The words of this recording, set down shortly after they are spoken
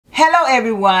Hello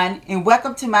everyone and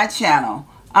welcome to my channel.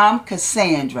 I'm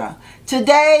Cassandra.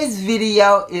 Today's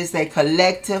video is a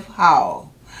collective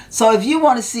haul. So if you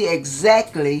want to see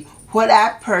exactly what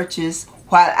I purchased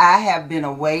while I have been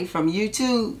away from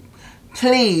YouTube,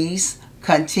 please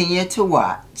continue to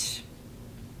watch.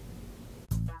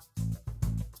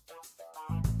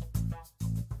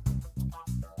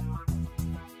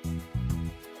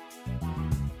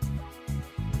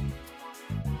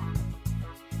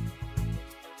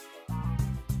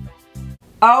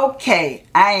 Okay,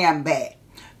 I am back.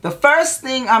 The first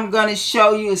thing I'm going to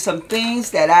show you is some things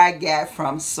that I got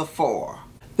from Sephora.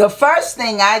 The first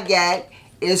thing I got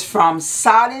is from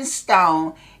Salt &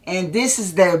 Stone, and this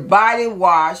is their body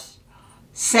wash,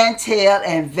 Santal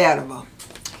and Vetiver.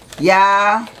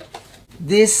 Yeah,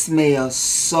 this smells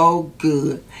so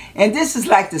good. And this is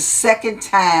like the second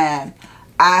time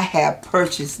I have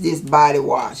purchased this body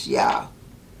wash, y'all.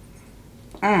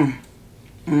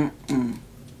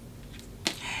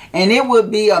 And it will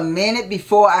be a minute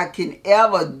before I can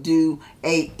ever do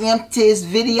a empties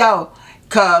video,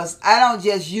 because I don't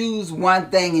just use one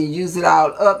thing and use it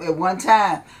all up at one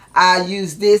time. I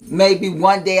use this maybe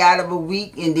one day out of a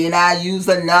week, and then I use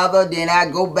another, then I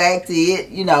go back to it,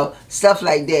 you know, stuff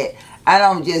like that. I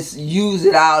don't just use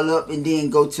it all up and then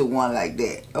go to one like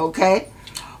that, okay?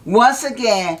 Once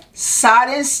again,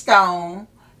 Salt & Stone,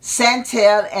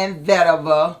 Santal and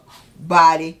Vetiver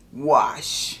body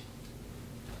wash.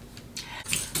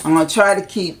 I'm going to try to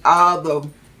keep all the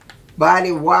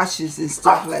body washes and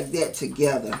stuff like that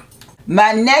together.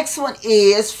 My next one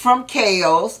is from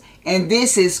Chaud, and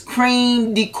this is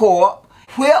Cream Decor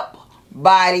Whip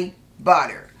Body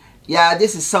Butter. Yeah,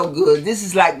 this is so good. This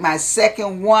is like my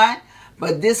second one,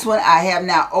 but this one I have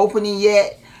not opened it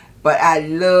yet, but I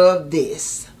love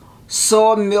this.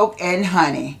 Soy milk and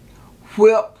honey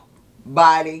whip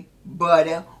body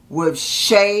butter with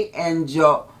shea and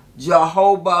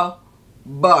jojoba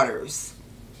butters.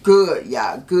 Good,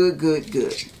 y'all. Good.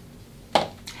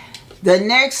 The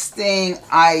next thing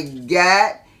I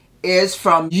got is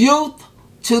from Youth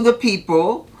to the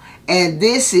People, and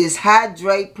this is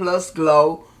Hydrate Plus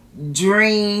Glow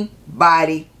Dream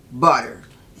Body Butter,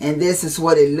 and this is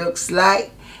what it looks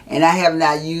like, and I have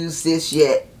not used this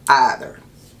yet either.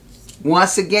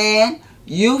 Once again,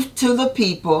 Youth to the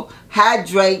People,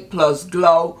 Hydrate Plus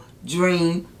Glow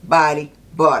Dream Body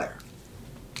Butter.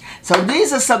 So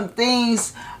these are some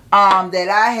things that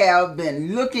I have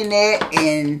been looking at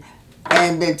and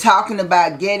been talking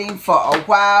about getting for a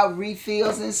while,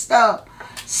 refills and stuff.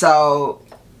 So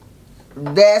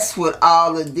that's what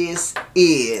all of this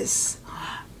is.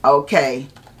 Okay.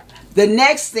 The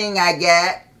next thing I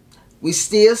got, we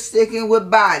still sticking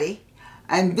with body,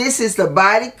 and this is the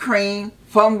body cream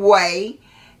from Ouai,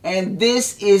 and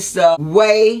this is the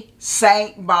Ouai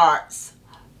St. Bart's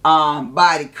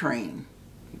body cream.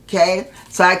 Okay,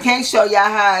 so I can't show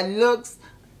y'all how it looks.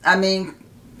 I mean,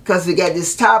 because we got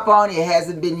this top on, it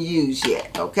hasn't been used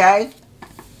yet. Okay.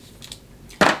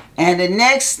 And the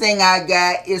next thing I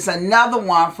got is another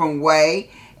one from Ouai,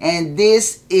 and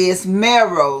this is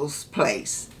Melrose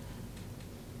Place.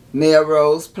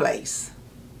 Melrose Place.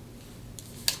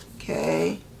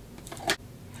 Okay.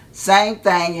 Same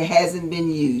thing, it hasn't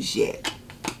been used yet.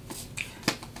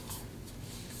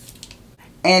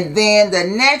 And then the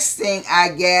next thing I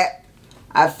got,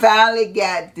 I finally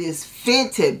got this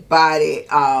Fenty body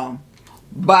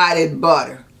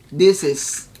butter. This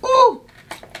is, ooh,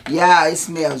 yeah, it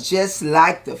smells just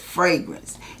like the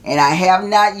fragrance. And I have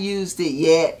not used it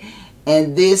yet.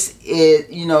 And this is,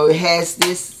 you know, it has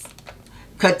this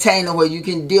container where you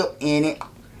can dip in it.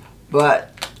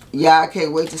 But yeah, I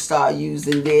can't wait to start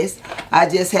using this. I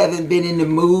just haven't been in the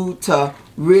mood to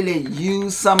really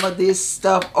use some of this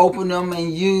stuff, open them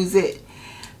and use it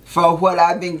for what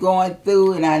I've been going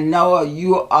through. And I know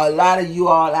a lot of you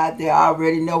all out there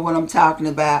already know what I'm talking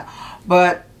about,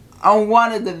 but on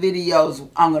one of the videos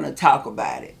I'm going to talk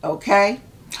about it, okay?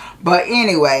 But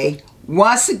anyway,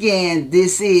 once again,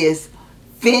 this is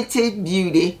Fenty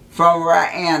Beauty from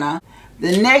Rihanna.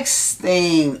 The next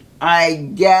thing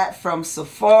I got from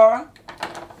Sephora.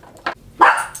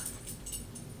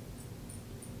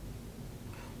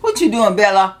 What you doing,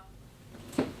 Bella?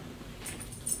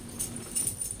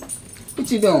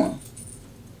 What you doing?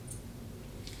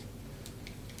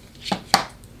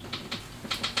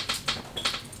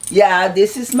 Yeah,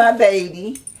 this is my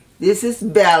baby. This is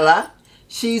Bella.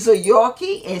 She's a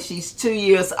Yorkie and she's 2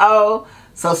 years old.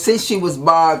 So since she was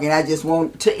bargained, I just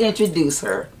want to introduce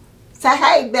her. Say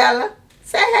hey, Bella.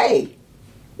 Say hey.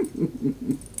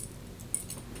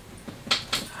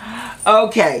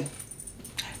 Okay.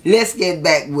 Let's get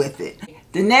back with it.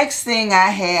 The next thing I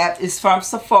have is from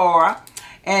Sephora,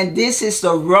 and this is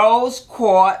the Rose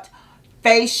Quartz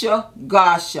Facial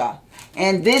Gusher.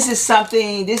 And this is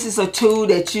a tool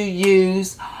that you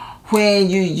use when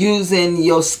you're using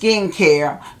your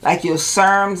skincare, like your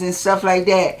serums and stuff like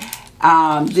that.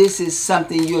 This is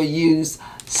something you'll use.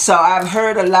 So I've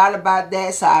heard a lot about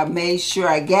that, so I made sure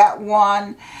I got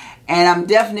one. And I'm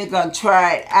definitely going to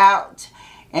try it out.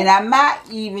 And I might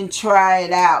even try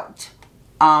it out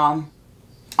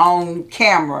on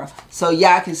camera so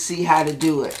y'all can see how to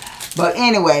do it. But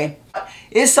anyway,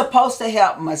 it's supposed to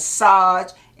help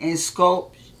massage and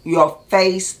sculpt your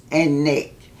face and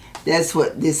neck. That's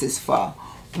what this is for.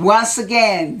 Once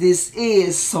again, this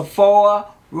is Sephora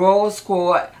Rose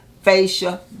Quartz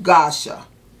Facial Gusher.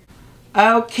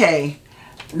 Okay,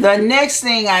 the next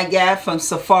thing I got from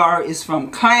Sephora is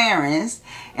from Clarins,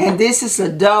 and this is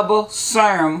a double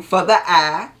serum for the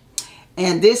eye,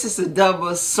 and this is a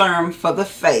double serum for the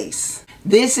face.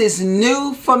 This is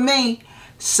new for me,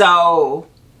 so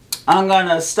I'm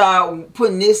gonna start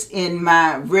putting this in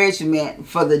my regimen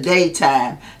for the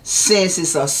daytime since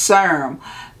it's a serum.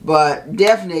 But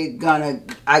definitely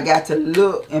I got to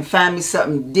look and find me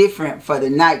something different for the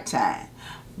nighttime.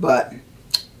 But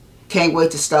can't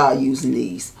wait to start using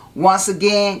these. Once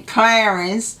again,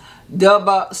 Clarins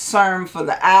double serum for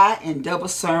the eye and double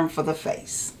serum for the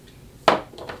face.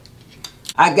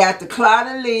 I got the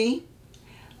Claudia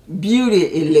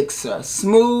Beauty Elixir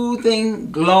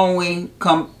Smoothing Glowing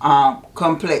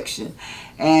Complexion.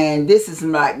 And this is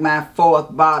like my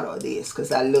 4th bottle of this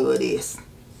because I love this.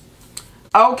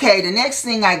 Okay, the next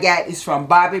thing I got is from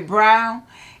Bobbi Brown.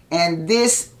 And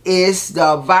this is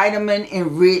the Vitamin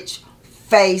Enriched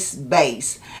Face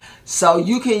Base. So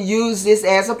you can use this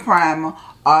as a primer,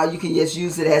 or you can just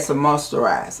use it as a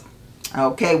moisturizer.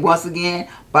 Okay, once again,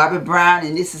 Bobbi Brown,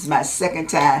 and this is my 2nd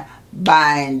time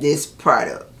buying this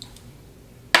product.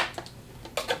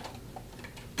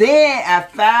 Then I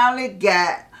finally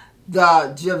got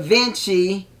the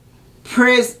Givenchy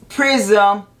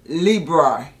Prism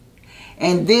Libre,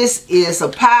 and this is a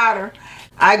powder.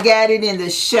 I got it in the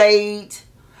shade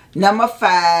number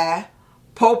 5,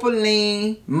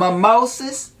 Popeline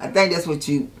Mimosas. I think that's what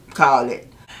you call it.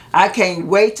 I can't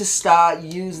wait to start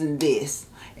using this,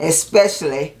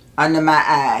 especially under my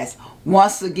eyes.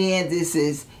 Once again, this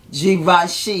is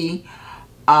Givenchy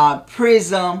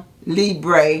Prism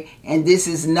Libre, and this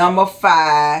is number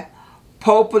 5,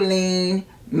 Popeline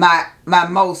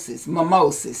Mimosas.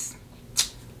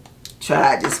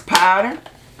 Try this powder.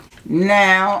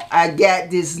 Now I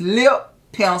got this lip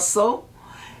pencil,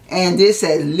 and this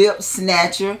says Lip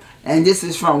Snatcher, and this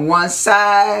is from One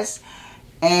Size,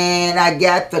 and I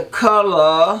got the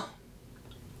color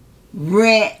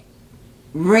Rent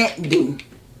Do.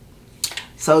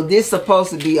 So this is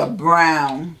supposed to be a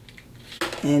brown,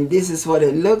 and this is what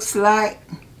it looks like.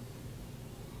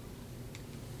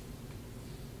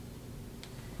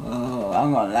 Oh,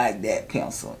 I'm gonna like that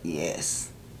pencil. Yes.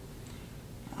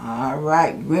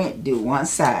 Alright, Rent Do, One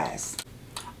Size.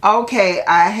 Okay,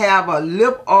 I have a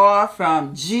lip oil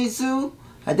from Bijou.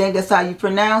 I think that's how you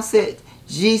pronounce it.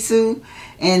 Bijou.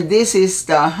 And this is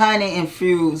the honey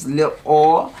infused lip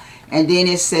oil. And then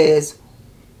it says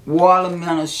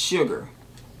watermelon sugar.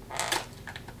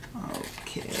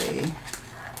 Okay.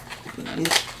 Put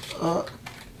this up.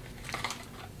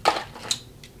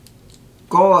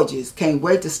 Gorgeous. Can't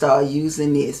wait to start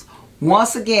using this.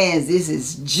 Once again, this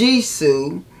is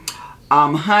Bijou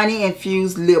honey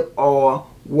infused lip oil,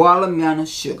 watermelon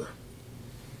sugar.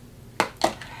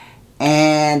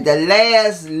 And the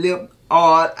last lip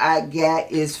oil I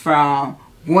got is from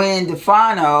Gwen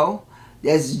Stefano.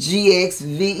 That's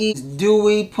GXVE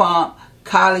Dewy Pump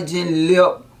Collagen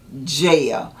Lip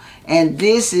Gel. And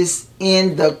this is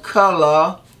in the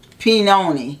color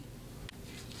Pinoni.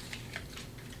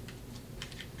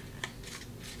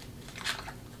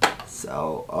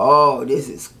 So, oh, this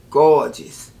is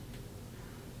gorgeous.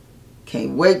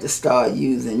 Can't wait to start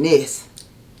using this.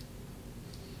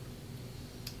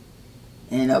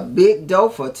 And a big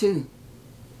dofer too.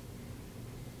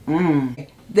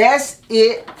 That's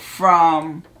it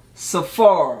from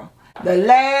Sephora. The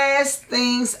last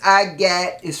things I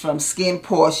got is from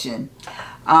Skinpotion.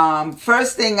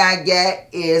 First thing I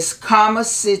got is Kama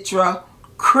Citra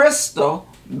Crystal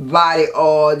Body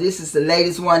Oil. This is the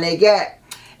latest one they got.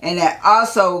 And I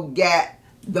also got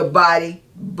the body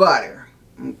butter.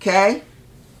 Okay.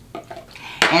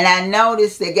 And I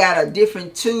noticed they got a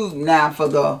different tube now for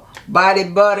the body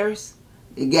butters.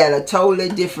 They got a totally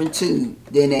different tube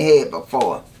than they had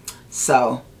before.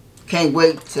 So, can't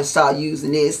wait to start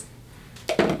using this.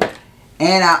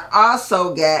 And I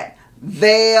also got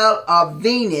Veil of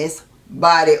Venus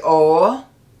body oil.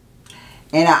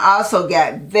 And I also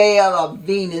got Veil of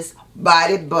Venus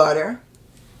body butter.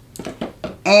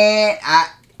 And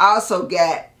I also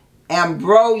got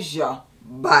Ambrosia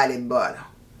body butter.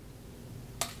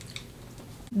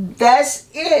 That's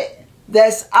it.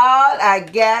 That's all I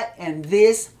got in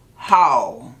this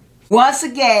haul. Once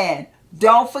again,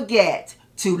 don't forget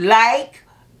to like,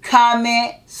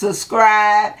 comment,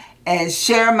 subscribe, and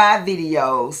share my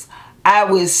videos. I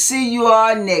will see you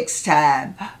all next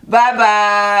time.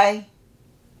 Bye-bye.